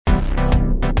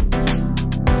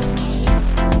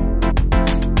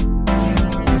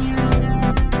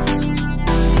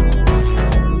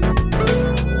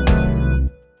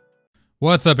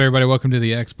What's up, everybody? Welcome to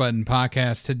the X Button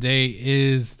Podcast. Today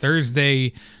is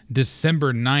Thursday,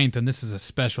 December 9th, and this is a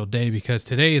special day because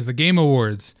today is the Game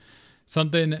Awards.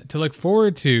 Something to look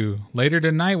forward to. Later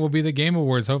tonight will be the Game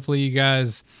Awards. Hopefully you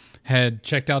guys had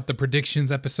checked out the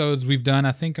predictions episodes we've done.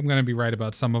 I think I'm going to be right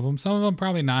about some of them. Some of them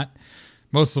probably not.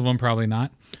 Most of them probably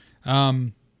not.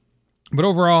 But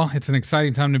overall, it's an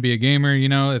exciting time to be a gamer. You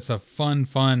know, it's a fun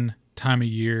time of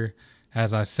year.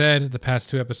 As I said, the past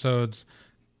two episodes,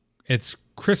 it's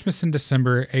Christmas in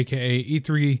December, aka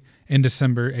E3 in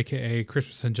December, aka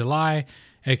Christmas in July,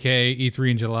 aka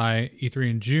E3 in July, E3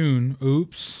 in June.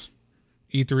 Oops.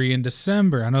 E3 in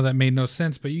December. I know that made no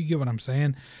sense, but you get what I'm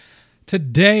saying.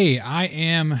 Today, I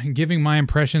am giving my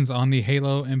impressions on the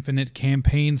Halo Infinite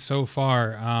campaign so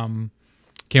far.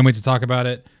 Can't wait to talk about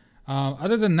it.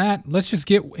 Other than that, let's just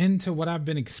get into what I've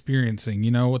been experiencing.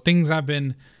 You know, what things I've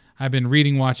been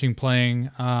reading, watching, playing.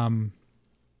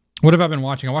 What have I been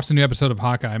watching? I watched a new episode of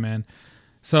Hawkeye, man.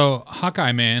 So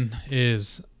Hawkeye, man,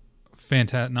 is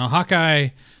fantastic. Now, Hawkeye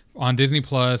on Disney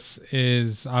Plus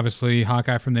is obviously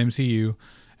Hawkeye from the MCU,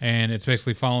 and it's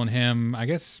basically following him. I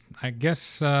guess I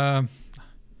don't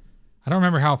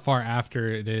remember how far after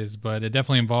it is, but it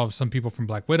definitely involves some people from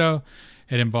Black Widow.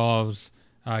 It involves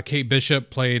Kate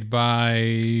Bishop, played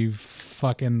by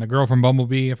fucking the girl from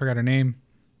Bumblebee. I forgot her name.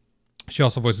 She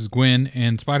also voices Gwen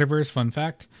in Spider-Verse. Fun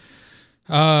fact.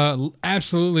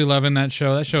 Absolutely loving that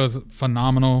show. That show is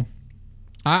phenomenal.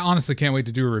 I honestly can't wait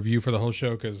to do a review for the whole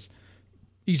show because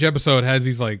each episode has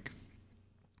these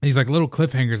little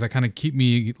cliffhangers that kind of keep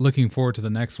me looking forward to the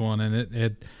next one.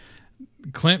 And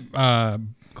Clint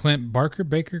Barker,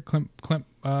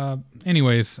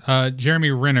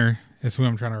 Jeremy Renner is who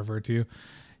I'm trying to refer to.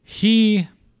 He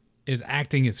is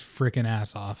acting his freaking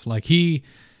ass off. Like he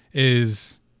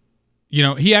is, you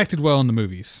know, he acted well in the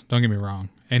movies. Don't get me wrong.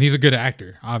 And he's a good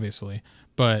actor, obviously.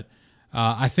 But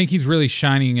I think he's really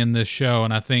shining in this show.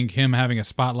 And I think him having a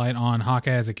spotlight on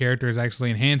Hawkeye as a character is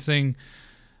actually enhancing.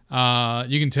 You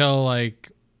can tell,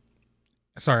 like...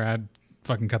 Sorry, I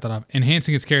fucking cut that off.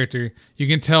 Enhancing his character. You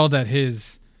can tell that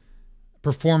his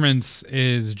performance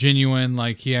is genuine.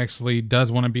 Like, he actually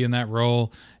does want to be in that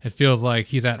role. It feels like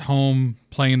he's at home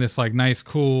playing this, like, nice,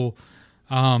 cool...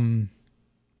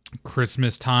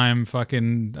 Christmas time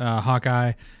fucking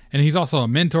Hawkeye. And he's also a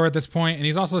mentor at this point, and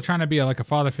he's also trying to be a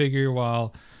father figure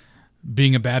while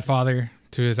being a bad father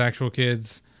to his actual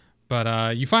kids.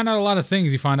 But you find out a lot of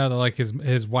things. You find out that like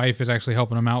his wife is actually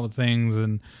helping him out with things,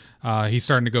 and he's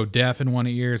starting to go deaf in one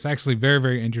ear. It's actually very,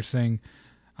 very interesting.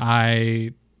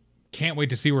 I can't wait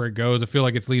to see where it goes. I feel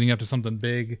like it's leading up to something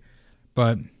big,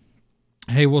 but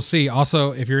hey, we'll see.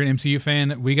 Also, if you're an MCU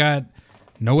fan, we got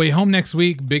No Way Home next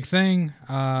week. Big thing.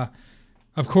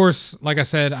 Of course, like I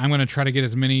said, I'm going to try to get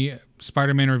as many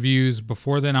Spider-Man reviews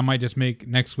before then. I might just make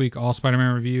next week all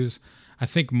Spider-Man reviews. I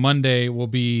think Monday will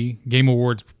be Game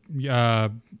Awards,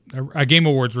 a Game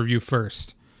Awards review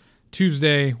first.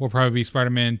 Tuesday will probably be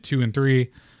Spider-Man 2 and 3.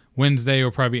 Wednesday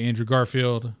will probably be Andrew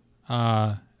Garfield.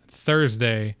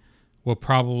 Thursday will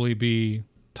probably be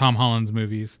Tom Holland's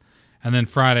movies. And then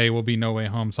Friday will be No Way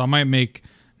Home. So I might make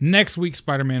next week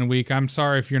Spider-Man week. I'm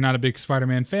sorry if you're not a big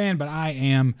Spider-Man fan, but I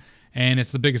am. And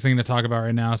it's the biggest thing to talk about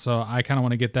right now. So I kind of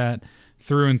want to get that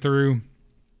through and through.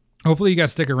 Hopefully you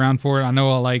guys stick around for it. I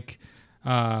know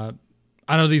I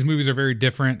know these movies are very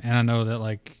different. And I know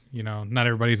that not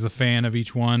everybody's a fan of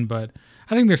each one. But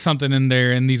I think there's something in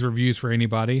there in these reviews for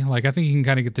anybody. Like I think you can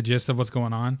kind of get the gist of what's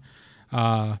going on.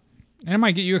 And it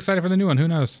might get you excited for the new one. Who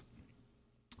knows?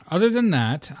 Other than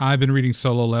that, I've been reading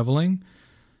Solo Leveling.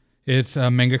 It's a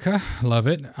mangaka. Love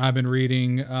it. I've been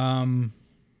reading...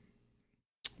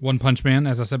 One Punch Man,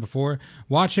 as I said before.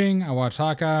 I watched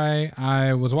Hawkeye.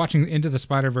 I was watching Into the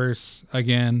Spider-Verse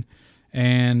again.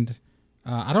 And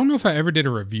I don't know if I ever did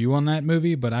a review on that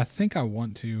movie, but I think I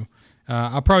want to.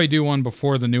 I'll probably do one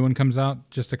before the new one comes out,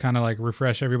 just to kind of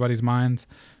refresh everybody's minds.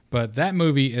 But that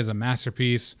movie is a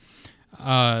masterpiece.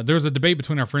 There was a debate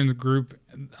between our friends group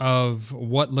of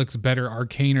what looks better,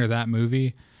 Arcane or that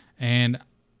movie. And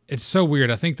it's so weird.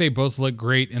 I think they both look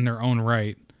great in their own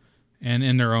right and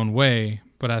in their own way.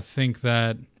 But I think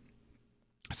that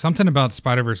something about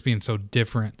Spider-Verse being so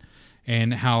different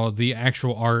and how the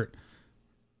actual art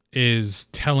is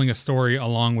telling a story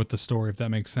along with the story, if that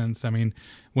makes sense. I mean,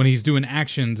 when he's doing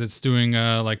actions, it's doing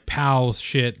POW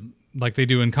shit like they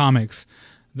do in comics.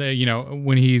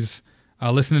 When he's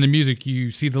listening to music, you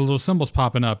see the little symbols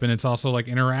popping up, and it's also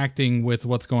interacting with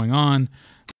what's going on.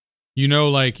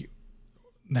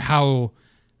 How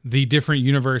the different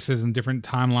universes and different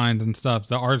timelines and stuff,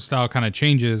 the art style kind of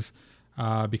changes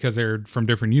because they're from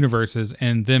different universes,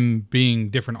 and them being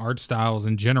different art styles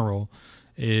in general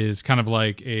is kind of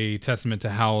like a testament to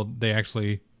how they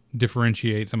actually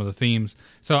differentiate some of the themes.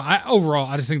 So overall,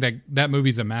 I just think that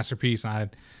movie's a masterpiece.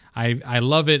 I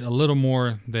love it a little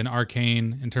more than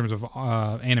Arcane in terms of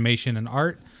animation and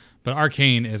art, but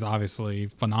Arcane is obviously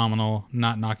phenomenal.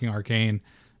 Not knocking Arcane,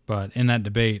 but in that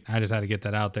debate, I just had to get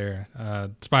that out there.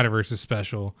 Spider-Verse is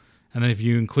special, and then if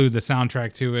you include the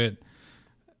soundtrack to it,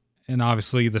 and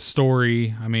obviously the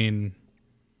story, I mean,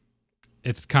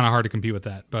 it's kind of hard to compete with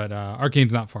that. But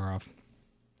Arcane's not far off.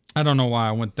 I don't know why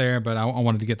I went there, but I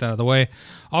wanted to get that out of the way.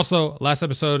 Also, last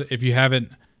episode, if you haven't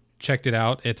checked it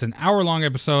out, it's an hour-long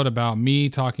episode about me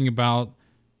talking about,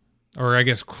 or I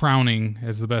guess crowning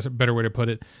is the better way to put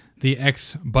it, the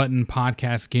X Button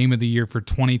Podcast Game of the Year for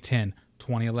 2010,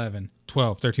 2011,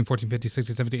 12, 13, 14, 15,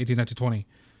 16, 17, 18, 19, 20.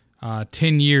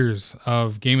 10 years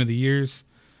of Game of the Years.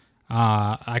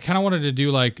 I kind of wanted to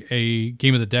do like a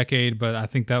Game of the Decade, but I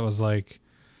think that was like,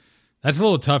 that's a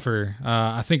little tougher.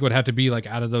 I think it would have to be like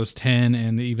out of those 10,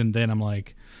 and even then I'm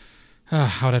like, I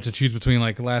would have to choose between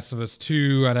like Last of Us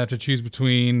 2. I'd have to choose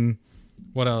between,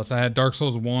 what else? I had Dark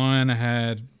Souls 1. I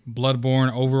had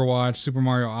Bloodborne, Overwatch, Super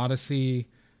Mario Odyssey,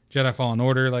 Jedi Fallen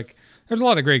Order. Like, there's a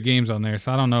lot of great games on there,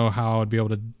 so I don't know how I would be able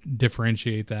to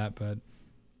differentiate that, but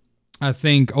I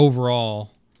think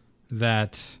overall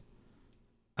that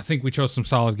I think we chose some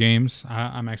solid games.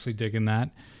 I'm actually digging that.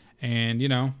 And, you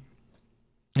know,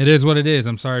 it is what it is.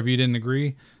 I'm sorry if you didn't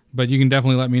agree, but you can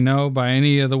definitely let me know by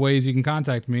any of the ways you can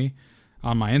contact me.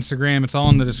 On my Instagram, it's all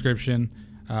in the description.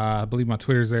 I believe my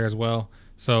Twitter's there as well.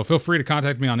 So feel free to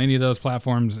contact me on any of those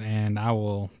platforms, and I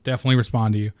will definitely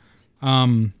respond to you.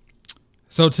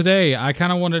 So today, I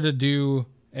kind of wanted to do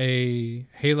a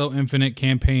Halo Infinite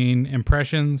campaign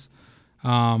impressions.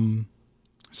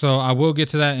 So I will get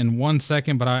to that in 1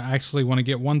 second, but I actually want to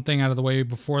get one thing out of the way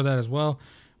before that as well,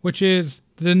 which is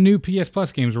the new PS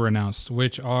Plus games were announced,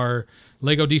 which are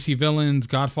Lego DC Villains,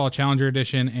 Godfall Challenger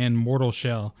Edition, and Mortal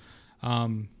Shell.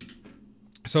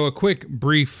 So a quick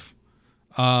brief,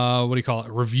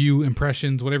 review,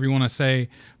 impressions, whatever you want to say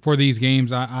for these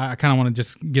games. I kind of want to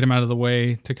just get them out of the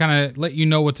way to kind of let you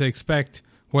know what to expect,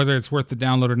 whether it's worth the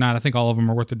download or not. I think all of them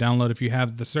are worth the download. If you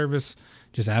have the service,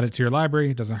 just add it to your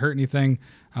library. It doesn't hurt anything.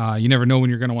 You never know when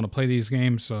you're going to want to play these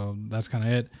games, so that's kind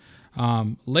of it.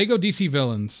 Lego DC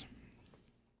Villains.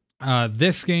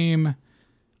 This game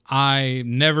I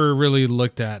never really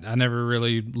looked at. I never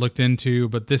really looked into,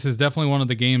 but this is definitely one of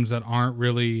the games that aren't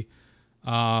really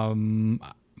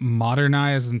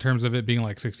modernized in terms of it being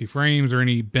like 60 frames or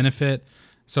any benefit.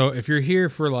 So if you're here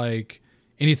for like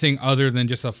anything other than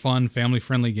just a fun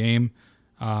family-friendly game,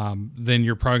 then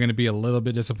you're probably going to be a little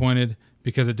bit disappointed,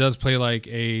 because it does play like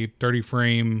a 30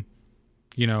 frame,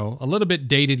 you know, a little bit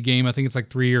dated game. I think it's like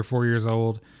 3 or 4 years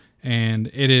old, and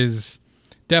it is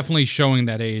definitely showing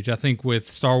that age. I think with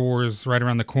Star Wars right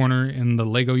around the corner in the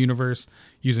Lego universe,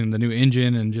 using the new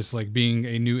engine and just like being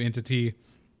a new entity,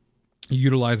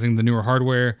 utilizing the newer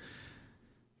hardware,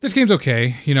 this game's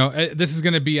okay. You know, this is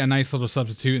going to be a nice little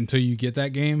substitute until you get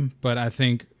that game. But I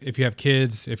think if you have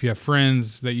kids, if you have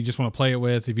friends that you just want to play it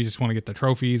with, if you just want to get the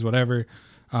trophies, whatever,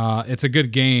 it's a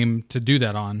good game to do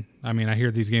that on. I mean, I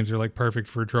hear these games are like perfect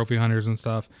for trophy hunters and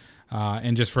stuff,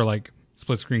 and just for like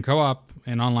split screen co-op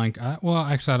and online. Well,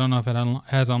 actually, I don't know if it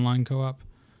has online co-op.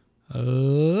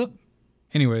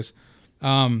 Anyways,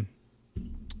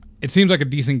 it seems like a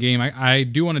decent game. I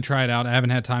do want to try it out. I haven't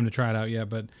had time to try it out yet,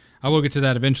 but I will get to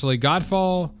that eventually.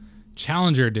 Godfall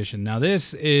Challenger Edition. Now,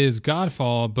 this is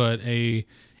Godfall, but a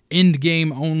end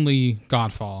game only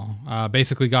Godfall.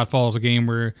 Basically, Godfall is a game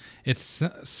where it's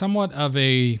somewhat of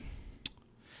a...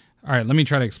 All right, let me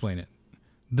try to explain it.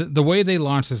 The way they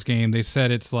launched this game, they said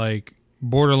it's like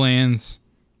Borderlands,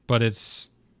 but it's...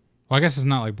 Well, I guess it's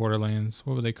not like Borderlands.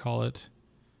 What would they call it?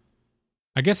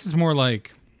 I guess it's more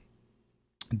like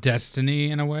Destiny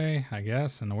in a way, I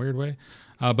guess, in a weird way.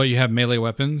 But you have melee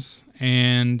weapons,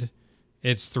 and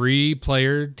it's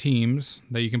 3-player teams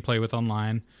that you can play with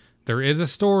online. There is a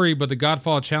story, but the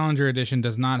Godfall Challenger Edition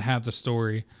does not have the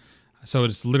story. So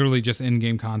it's literally just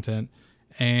in-game content.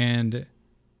 And,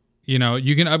 you know,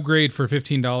 you can upgrade for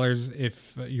 $15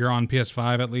 if you're on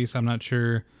PS5 at least. I'm not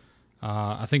sure.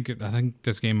 I think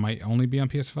this game might only be on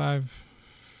PS5.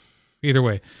 Either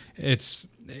way, it's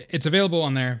available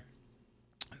on there.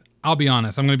 I'll be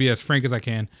honest. I'm going to be as frank as I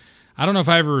can. I don't know if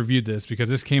I ever reviewed this because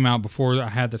this came out before I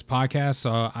had this podcast,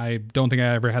 so I don't think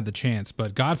I ever had the chance.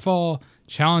 But Godfall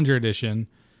Challenger Edition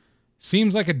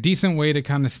seems like a decent way to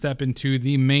kind of step into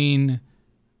the main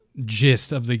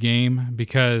gist of the game,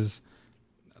 because,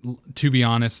 to be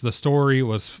honest, the story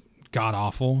was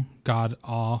god-awful.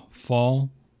 God-awful.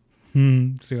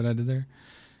 See what I did there?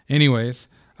 Anyways,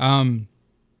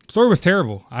 story was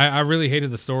terrible. I really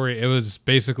hated the story. It was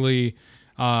basically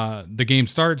the game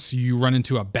starts, you run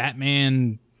into a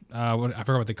Batman. I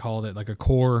forgot what they called it, like a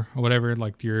core or whatever.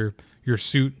 Like your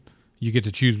suit, you get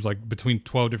to choose like between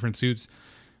 12 different suits.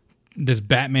 This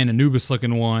Batman Anubis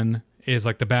looking one is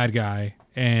like the bad guy,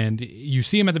 and you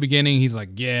see him at the beginning. He's like,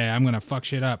 "Yeah, I'm gonna fuck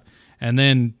shit up," and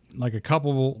then like a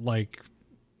couple like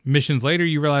missions later,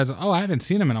 you realize, oh, I haven't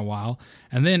seen him in a while.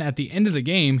 And then at the end of the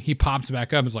game, he pops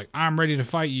back up. It's like, I'm ready to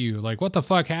fight you. Like, what the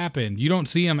fuck happened? You don't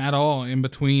see him at all in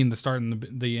between the start and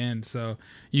the end. So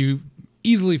you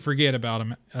easily forget about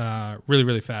him really,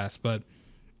 really fast. But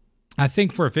I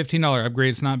think for a $15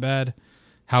 upgrade, it's not bad.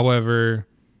 However,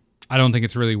 I don't think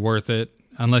it's really worth it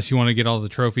unless you want to get all the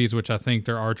trophies, which I think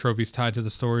there are trophies tied to the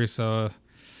story. So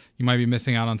you might be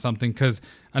missing out on something, because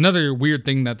another weird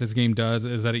thing that this game does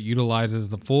is that it utilizes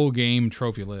the full game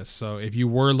trophy list. So if you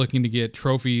were looking to get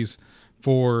trophies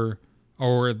for,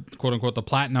 or quote unquote, the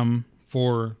platinum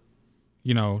for,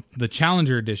 you know, the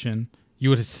Challenger edition, you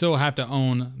would still have to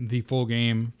own the full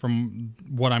game from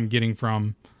what I'm getting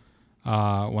from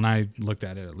when I looked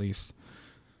at it, at least.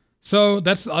 So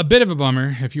that's a bit of a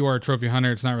bummer. If you are a trophy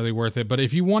hunter, it's not really worth it. But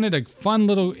if you wanted a fun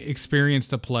little experience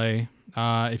to play,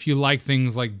 if you like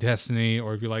things like Destiny,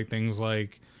 or if you like things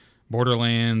like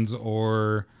Borderlands,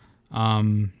 or,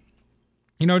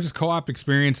 you know, just co-op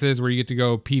experiences where you get to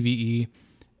go PvE,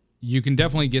 you can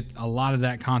definitely get a lot of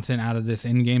that content out of this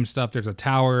in-game stuff. There's a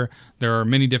tower. There are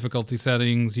many difficulty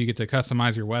settings. You get to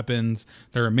customize your weapons.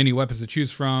 There are many weapons to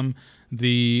choose from.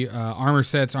 The armor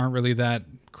sets aren't really that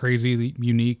crazy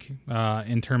unique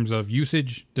in terms of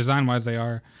usage. Design-wise, they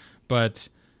are. But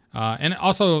and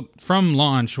also from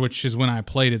launch, which is when I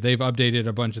played it, they've updated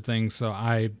a bunch of things. So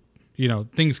you know,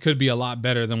 things could be a lot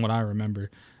better than what I remember.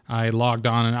 I logged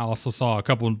on and I also saw a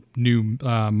couple new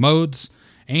modes,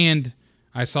 and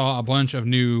I saw a bunch of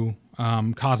new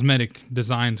cosmetic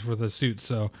designs for the suit.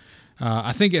 So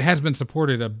I think it has been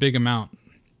supported a big amount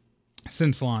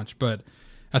since launch. But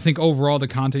I think overall the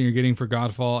content you're getting for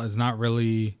Godfall is not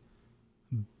really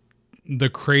the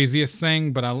craziest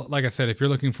thing. But like I said, if you're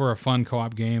looking for a fun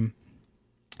co-op game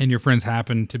and your friends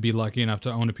happen to be lucky enough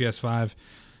to own a PS5,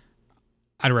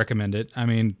 I'd recommend it. I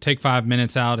mean, take 5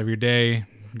 minutes out of your day,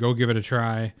 go give it a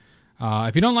try.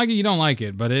 If you don't like it, you don't like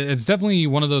it. But it's definitely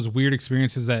one of those weird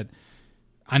experiences that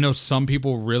I know some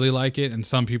people really like it and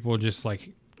some people just like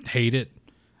hate it.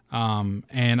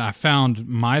 And I found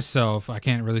myself, I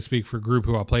can't really speak for group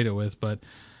who I played it with, but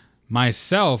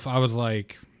myself, I was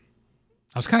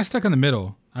kind of stuck in the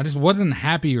middle. I just wasn't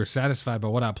happy or satisfied by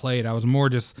what I played. I was more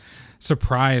just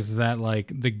surprised that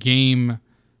like the game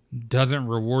doesn't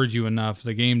reward you enough.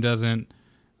 The game doesn't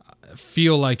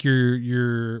feel like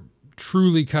you're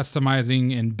truly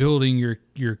customizing and building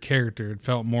your character. It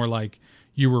felt more like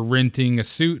you were renting a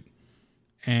suit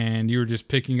and you were just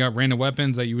picking up random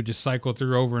weapons that you would just cycle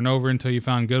through over and over until you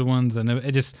found good ones. And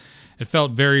it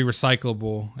felt very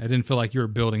recyclable. It didn't feel like you were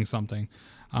building something.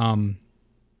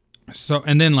 So,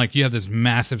 and then like you have this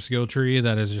massive skill tree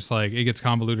that is just like, it gets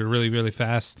convoluted really, really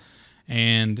fast.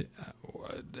 And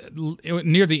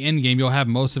near the end game, you'll have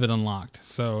most of it unlocked.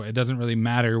 So it doesn't really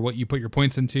matter what you put your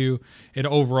points into. It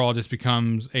overall just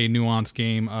becomes a nuanced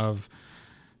game of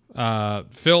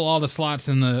fill all the slots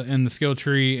in the skill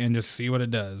tree and just see what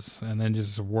it does. And then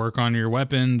just work on your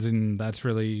weapons, and that's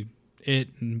really it.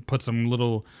 And put some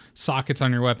little sockets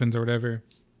on your weapons or whatever.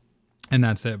 And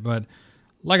that's it. But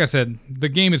like I said, the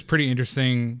game is pretty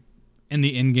interesting in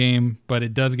the end game, but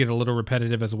it does get a little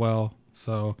repetitive as well.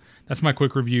 So that's my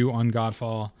quick review on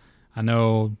Godfall. I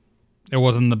know it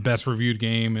wasn't the best reviewed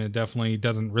game, and it definitely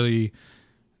don't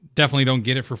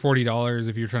get it for $40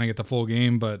 if you're trying to get the full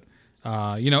game. But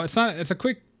you know, it's a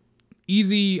quick,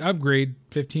 easy upgrade.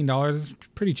 $15 is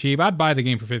pretty cheap. I'd buy the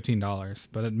game for $15,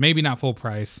 but maybe not full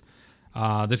price.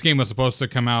 This game was supposed to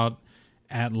come out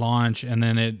at launch, and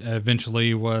then it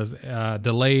eventually was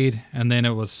delayed, and then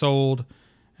it was sold.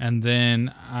 And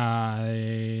then,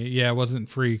 it wasn't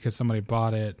free because somebody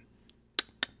bought it.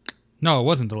 No, it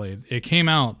wasn't delayed. It came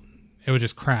out. It was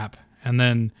just crap. And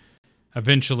then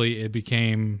eventually it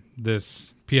became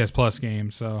this PS Plus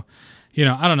game. So, you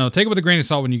know, I don't know. Take it with a grain of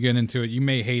salt when you get into it. You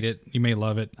may hate it. You may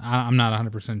love it. I'm not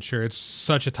 100% sure. It's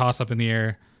such a toss-up in the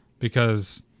air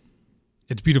because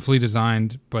it's beautifully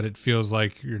designed, but it feels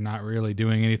like you're not really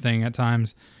doing anything at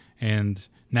times. And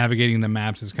navigating the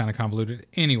maps is kind of convoluted.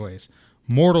 Anyways.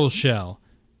 Mortal Shell.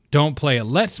 Don't play it.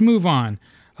 Let's move on.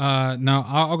 No,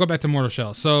 I'll go back to Mortal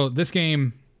Shell. So this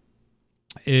game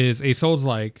is a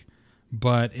Souls-like,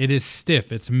 but it is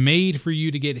stiff. It's made for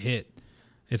you to get hit.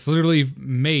 It's literally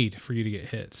made for you to get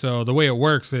hit. So the way it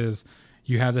works is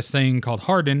you have this thing called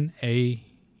Harden,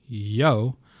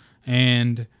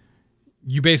 and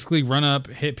you basically run up,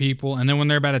 hit people, and then when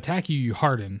they're about to attack you, you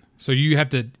harden. So you have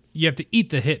to eat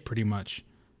the hit pretty much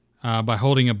by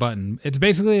holding a button. It's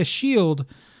basically a shield,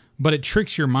 but it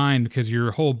tricks your mind because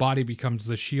your whole body becomes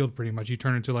the shield pretty much. You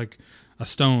turn into like a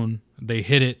stone. They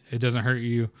hit it. It doesn't hurt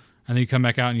you. And then you come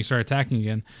back out and you start attacking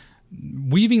again.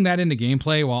 Weaving that into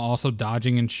gameplay while also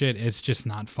dodging and shit, it's just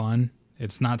not fun.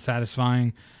 It's not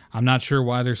satisfying. I'm not sure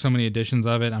why there's so many editions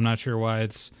of it. I'm not sure why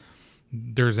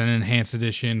there's an enhanced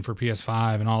edition for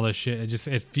PS5 and all this shit.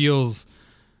 It feels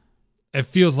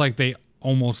like they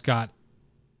almost got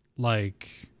like,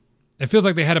 it feels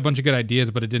like they had a bunch of good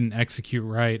ideas, but it didn't execute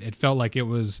right. It felt like it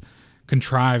was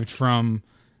contrived from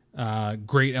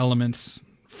great elements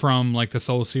from like the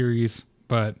Soul series,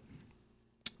 but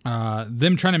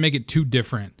them trying to make it too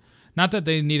different. Not that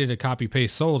they needed to copy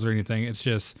paste Souls or anything. It's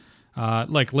just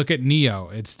like, look at Neo.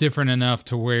 It's different enough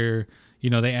to where, you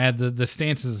know, they add the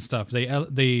stances and stuff.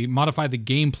 They modify the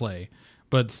gameplay,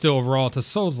 but still overall it's a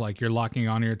Souls like. You're locking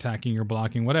on, you're attacking, you're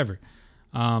blocking, whatever.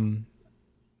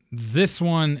 This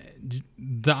one,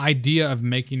 the idea of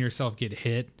making yourself get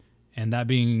hit and that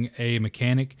being a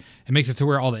mechanic, it makes it to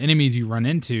where all the enemies you run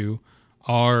into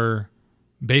are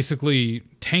basically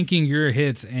tanking your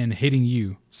hits and hitting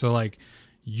you. So like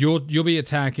you'll be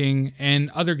attacking, and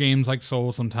other games like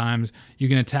Soul, sometimes you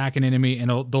can attack an enemy and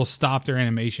they'll stop their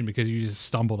animation because you just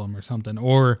stumbled them or something,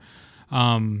 or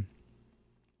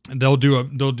they'll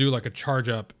do like a charge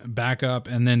up, back up,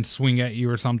 and then swing at you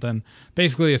or something.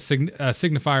 Basically a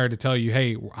signifier to tell you,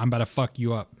 hey, I'm about to fuck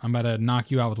you up. I'm about to knock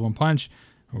you out with one punch,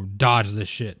 or dodge this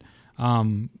shit.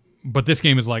 But this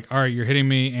game is like, all right, you're hitting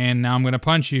me, and now I'm gonna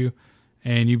punch you,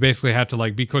 and you basically have to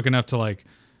like be quick enough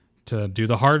to do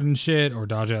the hardened shit or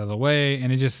dodge out of the way,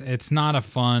 and it's not a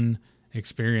fun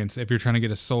experience if you're trying to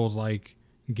get a Souls-like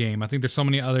game. I think there's so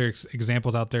many other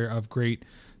examples out there of great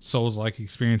Souls-like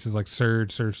experiences like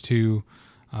Surge 2,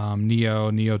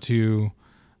 Neo 2,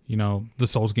 you know, the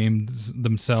Souls games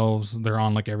themselves. They're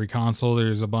on like every console.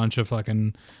 There's a bunch of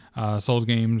fucking Souls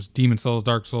games, Demon Souls,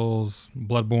 Dark Souls,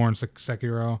 Bloodborne,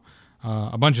 Sekiro,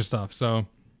 a bunch of stuff. So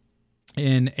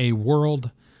in a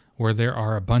world where there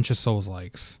are a bunch of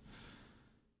Souls-likes,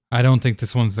 I don't think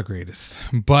this one's the greatest,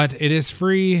 but it is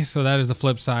free. So that is the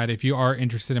flip side. If you are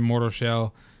interested in Mortal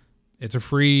Shell, it's a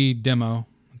free demo.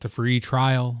 It's a free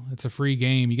trial. It's a free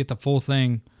game. You get the full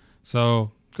thing.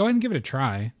 So go ahead and give it a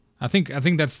try. I think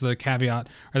that's the caveat,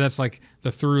 or that's like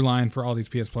the through line for all these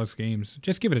PS Plus games.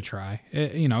 Just give it a try.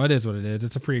 It is what it is.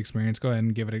 It's a free experience. Go ahead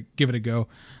and give it a go.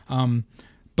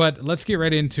 But let's get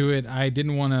right into it. I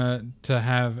didn't want to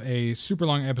have a super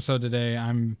long episode today.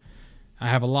 I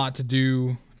have a lot to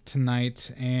do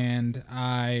tonight, and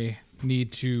I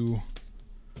need to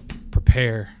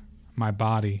prepare my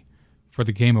body for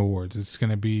the Game Awards. It's going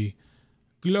to be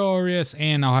glorious,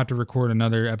 and I'll have to record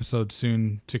another episode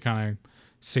soon to kind of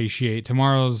satiate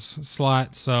tomorrow's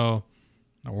slot, so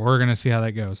we're going to see how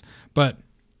that goes. But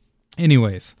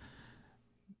anyways,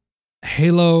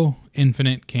 Halo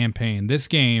Infinite Campaign. This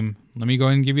game, let me go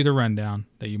ahead and give you the rundown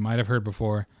that you might have heard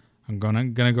before. I'm gonna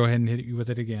go ahead and hit you with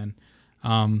it again.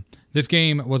 This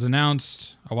game was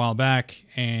announced a while back,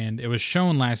 and it was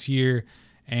shown last year,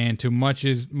 and to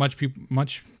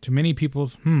many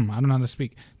people's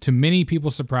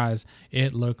surprise,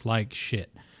 it looked like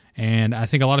shit. And I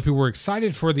think a lot of people were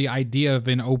excited for the idea of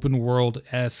an open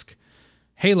world-esque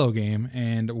Halo game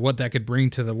and what that could bring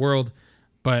to the world,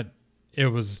 but it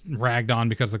was ragged on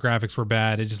because the graphics were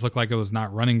bad. It just looked like it was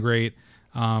not running great.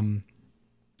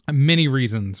 Many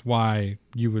reasons why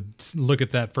you would look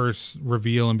at that first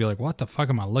reveal and be like, what the fuck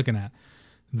am I looking at?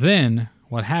 Then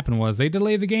what happened was they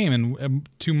delayed the game, and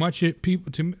to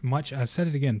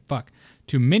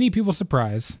many people's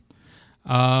surprise,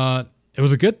 it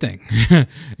was a good thing.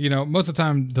 You know, most of the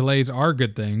time delays are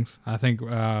good things. I think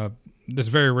it's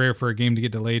very rare for a game to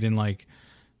get delayed and like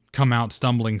come out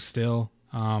stumbling still.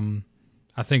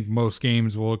 I think most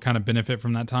games will kind of benefit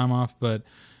from that time off, but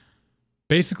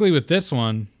basically with this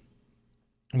one,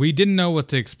 we didn't know what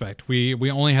to expect.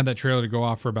 We only had that trailer to go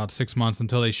off for about 6 months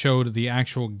until they showed the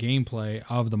actual gameplay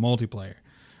of the multiplayer.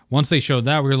 Once they showed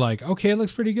that, we were like, okay, it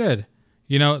looks pretty good.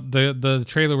 You know, the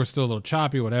trailer was still a little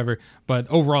choppy, whatever, but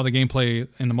overall the gameplay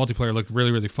in the multiplayer looked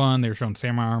really, really fun. They were showing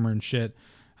samurai armor and shit,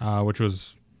 which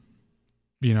was,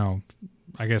 you know,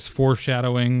 I guess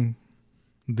foreshadowing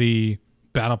the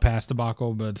Battle Pass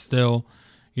debacle, but still,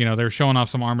 you know, they're showing off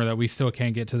some armor that we still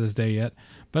can't get to this day yet,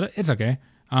 but it's okay.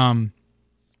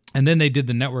 And then they did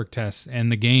the network tests,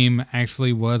 and the game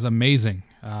actually was amazing,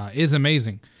 is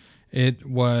amazing. It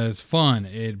was fun.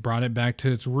 It brought it back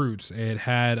to its roots. It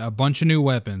had a bunch of new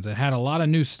weapons. It had a lot of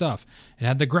new stuff. It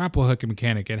had the grapple hook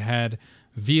mechanic. It had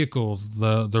vehicles,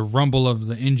 the rumble of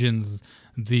the engines,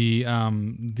 the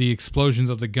explosions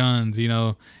of the guns. You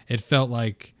know, it felt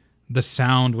like the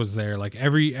sound was there. Like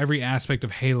every aspect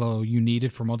of Halo you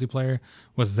needed for multiplayer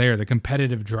was there. The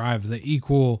competitive drive, the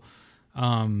equal,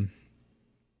 what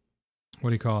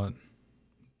do you call it?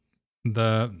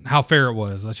 How fair it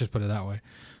was. Let's just put it that way.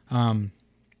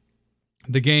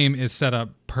 The game is set up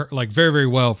like very, very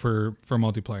well for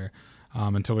multiplayer,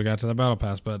 until we got to the battle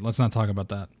pass, but let's not talk about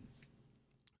that.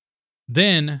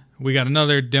 Then we got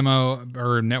another demo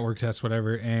or network test,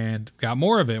 whatever, and got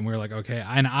more of it. And we were like, okay.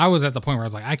 And I was at the point where I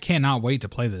was like, I cannot wait to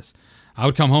play this. I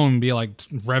would come home and be like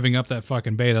revving up that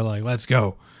fucking beta, like, let's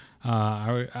go.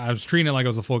 I was treating it like it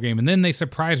was a full game. And then they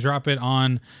surprise drop it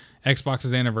on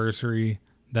Xbox's anniversary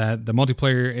that the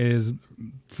multiplayer is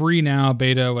free now,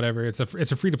 beta, whatever. It's a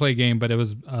free to play game, but it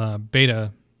was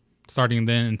beta starting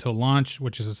then until launch,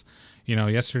 which is, you know,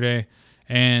 yesterday.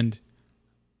 And,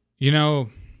 you know,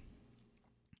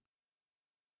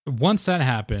 once that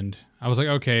happened, I was like,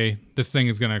 okay, this thing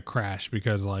is going to crash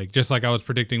because, like, just like I was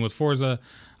predicting with Forza,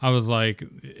 I was like,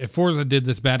 if Forza did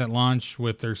this bad at launch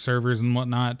with their servers and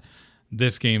whatnot,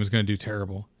 this game is going to do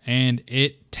terrible. And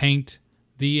it tanked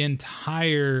the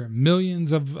entire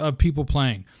millions of people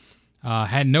playing.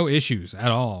 Had no issues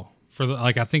at all.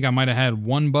 I think I might have had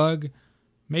one bug,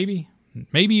 maybe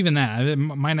even that. It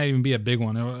might not even be a big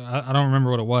one. I don't remember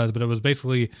what it was, but it was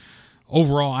basically...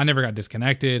 Overall, I never got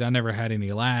disconnected. I never had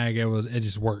any lag. It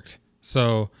just worked.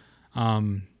 So,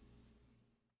 I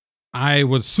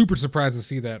was super surprised to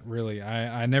see that. Really,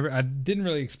 I didn't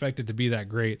really expect it to be that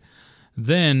great.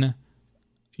 Then,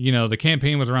 you know, the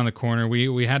campaign was around the corner.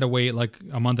 We had to wait like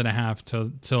a month and a half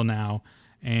till now,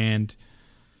 and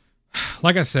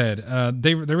like I said,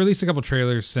 they released a couple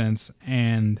trailers since,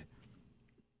 and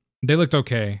they looked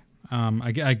okay.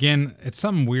 Again, it's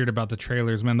something weird about the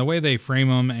trailers, man. The way they frame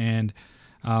them, and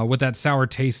with that sour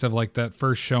taste of like that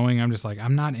first showing, I'm just like,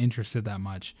 I'm not interested that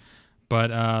much.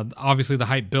 But obviously the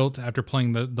hype built after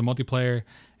playing the multiplayer,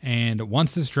 and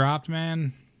once this dropped,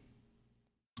 man,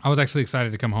 I was actually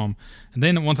excited to come home. And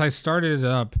then once I started it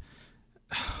up,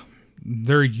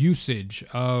 their usage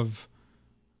of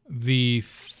the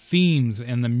themes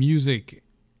and the music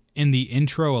in the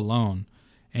intro alone,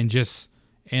 and just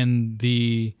in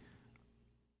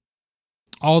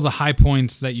all the high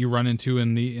points that you run into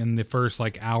in the first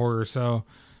like hour or so,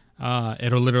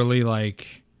 it'll literally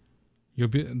like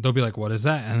they'll be like, what is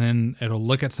that? And then it'll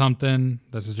look at something.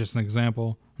 This is just an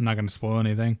example. I'm not going to spoil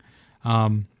anything.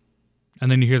 And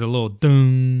then you hear the little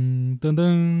dun dun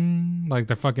dun, like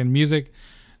the fucking music.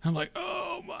 I'm like,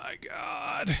 oh my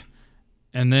God.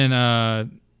 And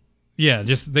then yeah,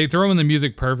 just they throw in the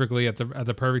music perfectly at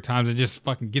the perfect times. It just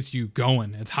fucking gets you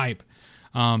going. It's hype.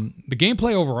 The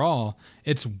gameplay overall,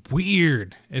 it's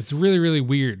weird. It's really, really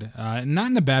weird.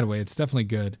 Not in a bad way. It's definitely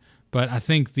good. But I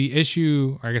think the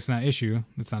issue, or I guess not issue,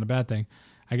 it's not a bad thing.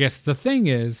 I guess the thing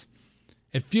is,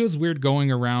 it feels weird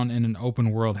going around in an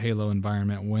open world Halo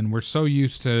environment when we're so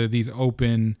used to these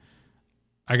open,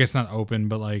 I guess not open,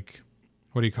 but like,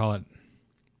 what do you call it?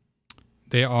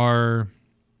 They are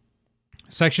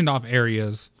sectioned off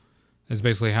areas is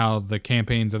basically how the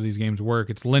campaigns of these games work.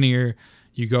 It's linear.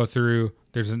 You go through,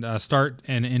 there's a start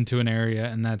and into an area,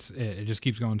 and that's it. It just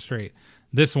keeps going straight.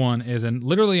 This one is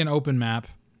literally an open map.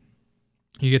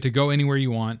 You get to go anywhere you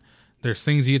want. There's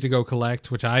things you get to go collect,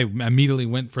 which I immediately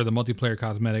went for the multiplayer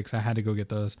cosmetics. I had to go get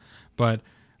those. But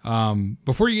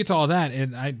before you get to all that,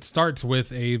 it starts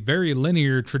with a very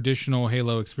linear, traditional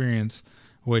Halo experience,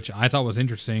 which I thought was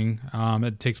interesting.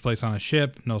 It takes place on a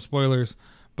ship. No spoilers.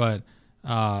 But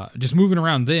just moving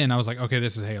around then, I was like, okay,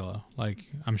 this is Halo. Like,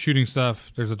 I'm shooting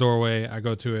stuff. There's a doorway. I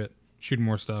go to it, shooting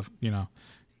more stuff, you know,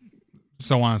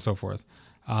 so on and so forth.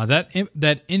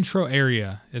 That intro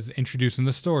area is introducing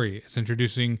the story. It's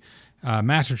introducing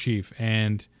Master Chief,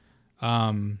 and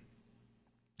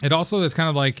it also is kind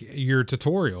of like your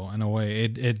tutorial in a way.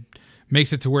 It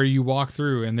makes it to where you walk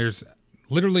through, and there's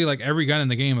literally like every gun in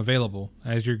the game available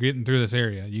as you're getting through this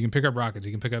area. You can pick up rockets.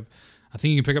 You can pick up, I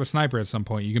think you can pick up a sniper at some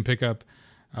point. You can pick up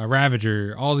a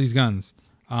Ravager, all these guns.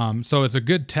 So it's a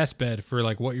good test bed for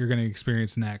like what you're going to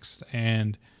experience next.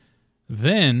 And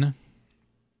then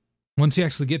once you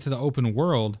actually get to the open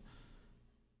world,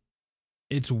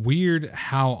 it's weird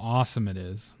how awesome it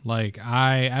is. Like,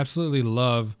 I absolutely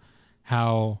love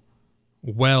how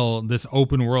well this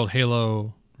open world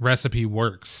Halo recipe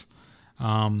works.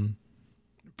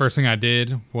 First thing I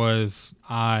did was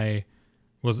I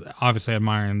was obviously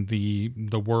admiring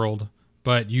the world,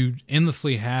 but you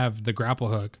endlessly have the grapple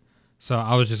hook. So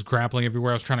I was just grappling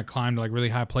everywhere. I was trying to climb to like really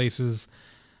high places.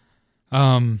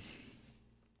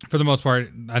 For the most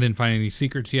part, I didn't find any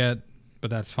secrets yet, but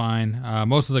that's fine.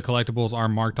 Most of the collectibles are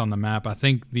marked on the map. I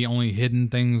think the only hidden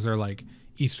things are like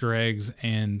Easter eggs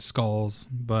and skulls,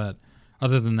 but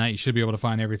other than that, you should be able to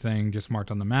find everything just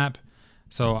marked on the map.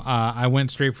 So I went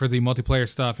straight for the multiplayer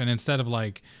stuff, and instead of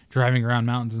like driving around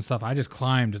mountains and stuff, I just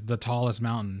climbed the tallest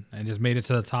mountain and just made it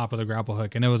to the top of the grapple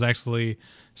hook, and it was actually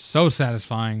so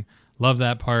satisfying. Love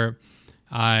that part.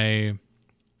 I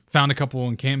found a couple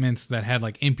encampments that had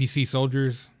like NPC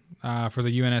soldiers for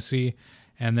the UNSC,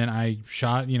 and then I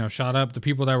shot up the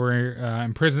people that were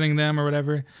imprisoning them or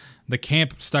whatever. The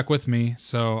camp stuck with me,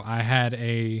 so I had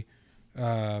a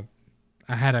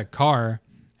car.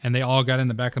 And they all got in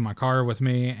the back of my car with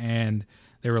me, and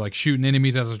they were like shooting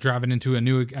enemies as I was driving into a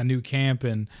new camp,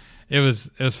 and it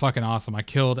was fucking awesome. I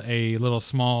killed a little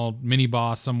small mini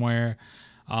boss somewhere,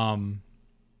 and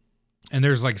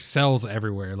there's like cells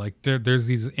everywhere. Like there's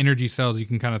these energy cells you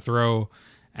can kind of throw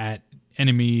at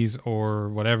enemies or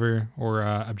whatever, or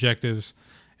objectives,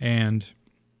 and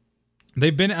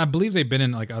I believe they've been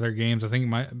in like other games. I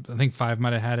think 5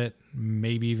 might have had it,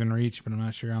 maybe even Reach, but I'm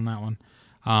not sure on that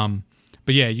one.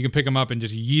 But yeah, you can pick them up and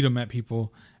just yeet them at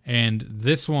people. And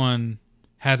this one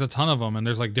has a ton of them. And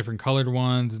there's like different colored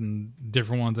ones and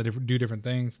different ones that do different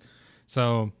things.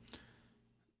 So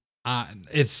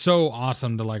it's so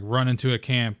awesome to like run into a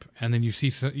camp, and then you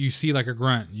see like a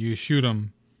grunt. You shoot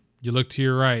them. You look to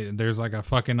your right, and there's like a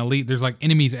fucking elite. There's like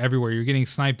enemies everywhere. You're getting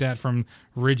sniped at from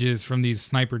ridges from these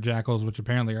sniper jackals, which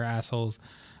apparently are assholes.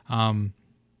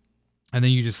 And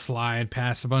then you just slide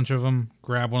past a bunch of them,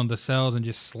 grab one of the cells, and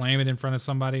just slam it in front of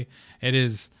somebody. It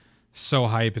is so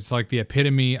hype. It's like the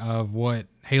epitome of what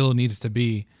Halo needs to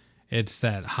be. It's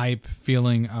that hype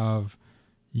feeling of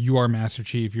you are Master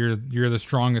Chief. You're the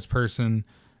strongest person.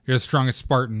 You're the strongest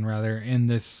Spartan, rather, in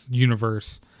this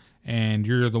universe. And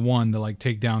you're the one to, like,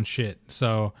 take down shit.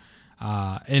 So,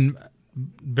 and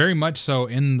very much so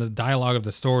in the dialogue of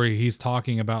the story, he's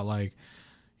talking about, like,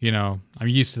 I'm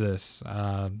used to this.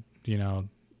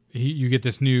 You get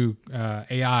this new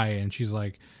AI, and she's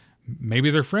like, maybe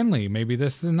they're friendly, maybe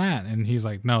this and that, and he's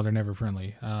like, no, they're never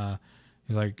friendly.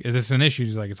 He's like, is this an issue?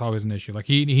 He's like, it's always an issue. Like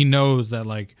he knows that,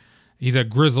 like, he's a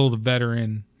grizzled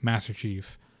veteran Master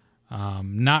Chief,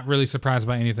 not really surprised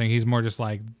by anything. He's more just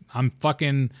like, I'm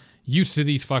fucking used to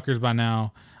these fuckers by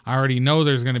now. I already know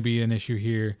there's going to be an issue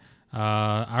here.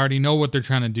 I already know what they're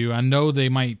trying to do. I know they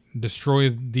might destroy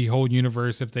the whole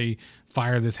universe if they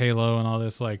fire this Halo and all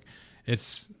this. Like,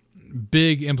 it's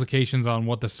big implications on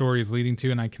what the story is leading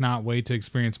to, and I cannot wait to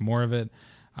experience more of it.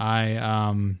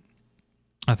 I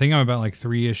think I'm about like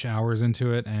 3-ish hours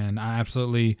into it, and I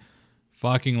absolutely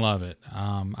fucking love it.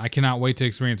 I cannot wait to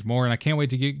experience more, and I can't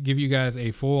wait to give you guys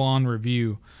a full-on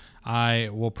review. I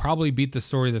will probably beat the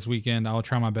story this weekend. I will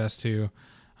try my best to.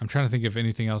 I'm trying to think if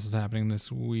anything else is happening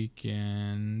this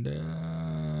weekend.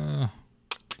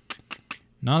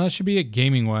 No, that should be it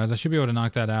gaming-wise. I should be able to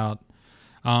knock that out.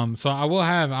 So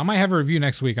I might have a review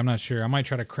next week. I'm not sure. I might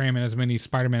try to cram in as many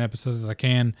Spider-Man episodes as I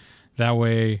can. That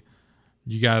way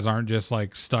you guys aren't just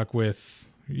like stuck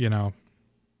with,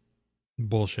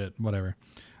 bullshit, whatever.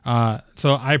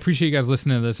 So I appreciate you guys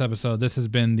listening to this episode. This has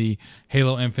been the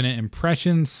Halo Infinite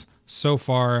impressions so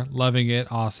far. Loving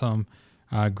it. Awesome.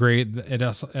 Great. It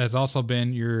has also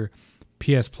been your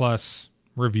PS Plus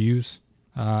reviews,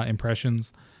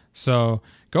 impressions. So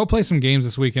go play some games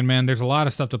this weekend, man. There's a lot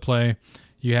of stuff to play.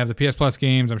 You have the PS Plus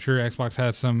games. I'm sure Xbox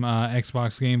has some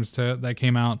Xbox games that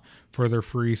came out for their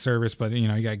free service, but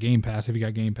you got Game Pass if you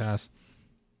got Game Pass.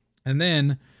 And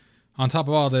then on top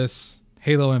of all this,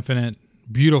 Halo Infinite,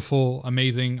 beautiful,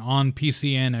 amazing on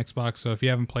PC and Xbox. So if you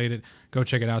haven't played it, go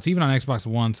check it out. It's even on Xbox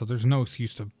One, so there's no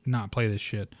excuse to not play this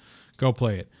shit. Go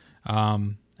play it.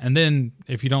 And then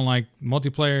if you don't like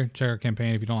multiplayer, check out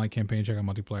campaign. If you don't like campaign, check out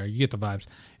multiplayer. You get the vibes.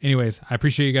 Anyways, I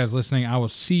appreciate you guys listening. I will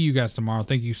see you guys tomorrow.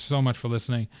 Thank you so much for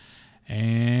listening,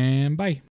 and bye.